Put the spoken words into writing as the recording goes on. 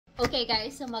Okay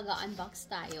guys, so mag-unbox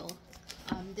tayo.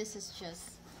 This is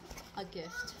just a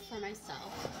gift for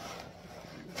myself.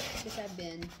 Because I've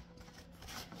been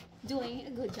doing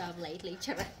a good job lately.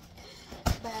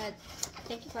 But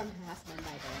thank you from my husband,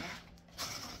 by the way.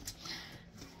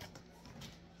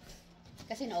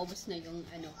 Kasi naubos na yung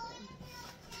ano ko.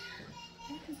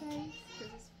 Okay guys,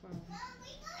 this is from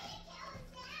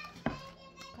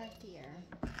Cartier.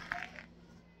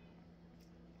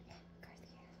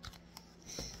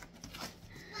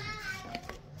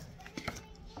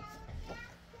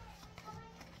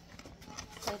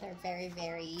 So they're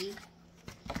very,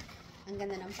 ang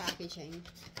ganda ng packaging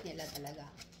nila talaga.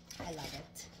 I love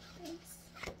it. Thanks.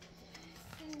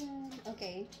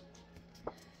 Okay.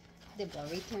 Diba,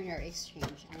 return or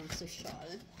exchange ang social.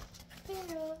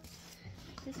 Pero,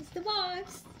 this is the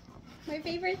box. My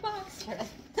favorite box.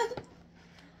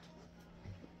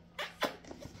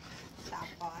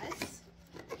 Tapos,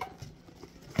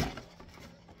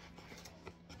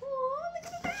 oh, look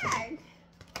at the bag.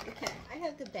 Okay, I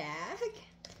have the bag.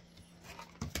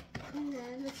 And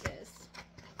then, what's this?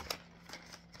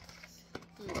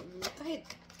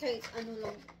 Kahit ano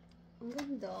lang. Ang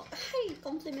ganda. Ay,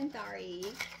 complimentary.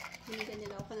 Binigyan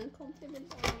nila ako ng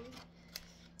complimentary.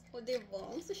 O, diba?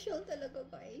 Ang social talaga,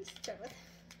 guys. Charot.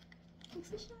 Ang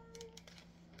social.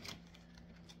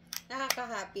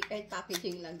 Nakaka-happy kahit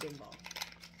packaging lang, diba?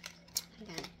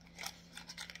 Ayan.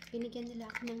 Binigyan nila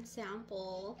ako ng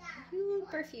sample.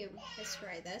 Perfume. Let's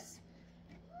try this.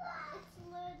 It's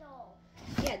little.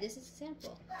 Yeah, this is a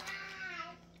sample.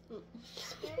 Can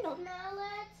you smell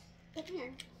it? Come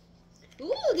here.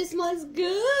 Ooh, this smells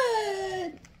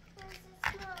good! What does it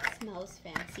smell? It smells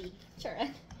fancy. Sure.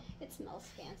 It smells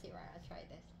fancy. Right, I'll try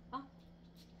this. Oh.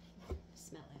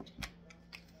 Smell it.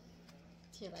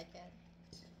 Do you like it?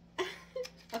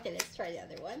 Okay, let's try the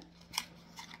other one.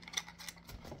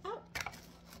 Oh.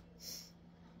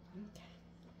 Okay.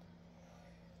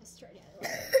 Let's try the other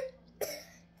one.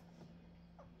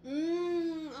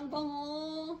 Ang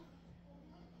bango.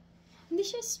 Hindi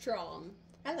siya strong.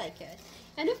 I like it.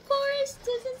 And of course,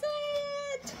 this is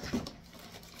it!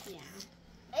 Yeah.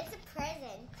 It's a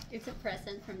present. It's a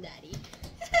present from Daddy.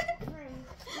 From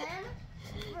him?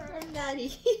 From Daddy.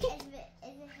 Is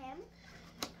it him?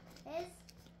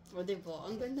 O, diba?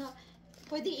 Ang ganda.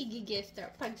 Pwede i-gift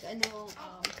pag ano,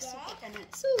 suki ka na.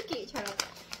 Suki! Charot.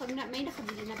 Pag may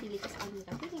nabili ka sa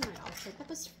kanila, pwede may option.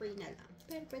 Tapos free na lang.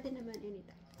 Pero pwede naman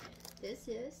anytime. This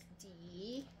is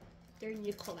their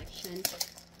new collection.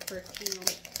 Perfume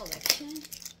collection.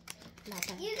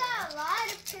 You got a lot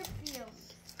of perfume.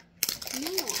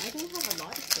 No, I don't have a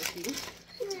lot of perfume.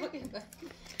 Okay, but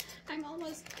I'm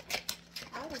almost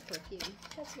out of perfume.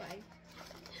 That's why.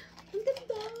 Ang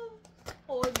ganda!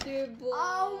 Oh, diba?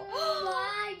 Oh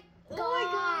my gosh! Oh my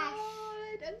god!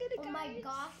 Ang ganda, guys. Oh my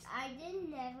gosh, I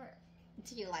didn't never.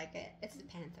 Do you like it? It's the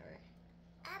panther.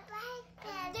 I like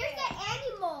panther. There's an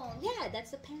animal. Yeah,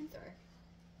 that's the panther.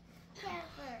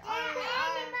 Panther.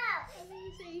 Animal.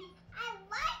 Amazing. I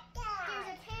like that.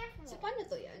 There's a panther. So, paano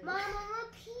to yan? Mom, I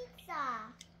want pizza.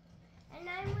 And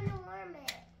I want to warm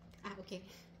it. Ah, okay.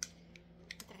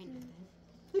 Try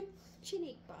natin.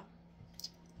 Chinake pa.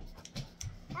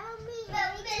 Help me.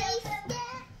 Taste it.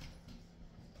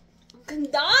 Ang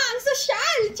ganda! Ang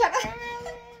social! Tsaka.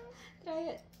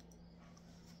 Try it.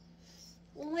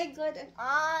 Oh my god.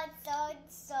 Oh,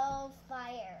 it's so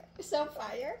fire. So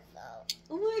fire? So.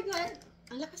 Oh my god.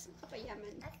 Ang lakas ng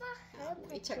kapayaman. That's not Ah,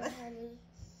 wait, tsaka. honey.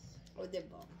 O,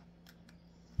 diba?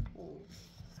 Oh.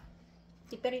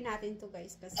 Tipirin natin to,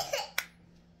 guys. Kasi.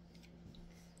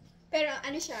 Pero,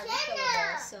 ano siya?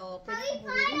 Refillable. So, pwede kong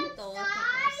bumili nito.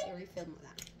 Tapos, i-refill mo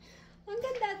lang. Ang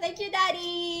ganda. Thank you,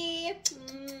 Daddy!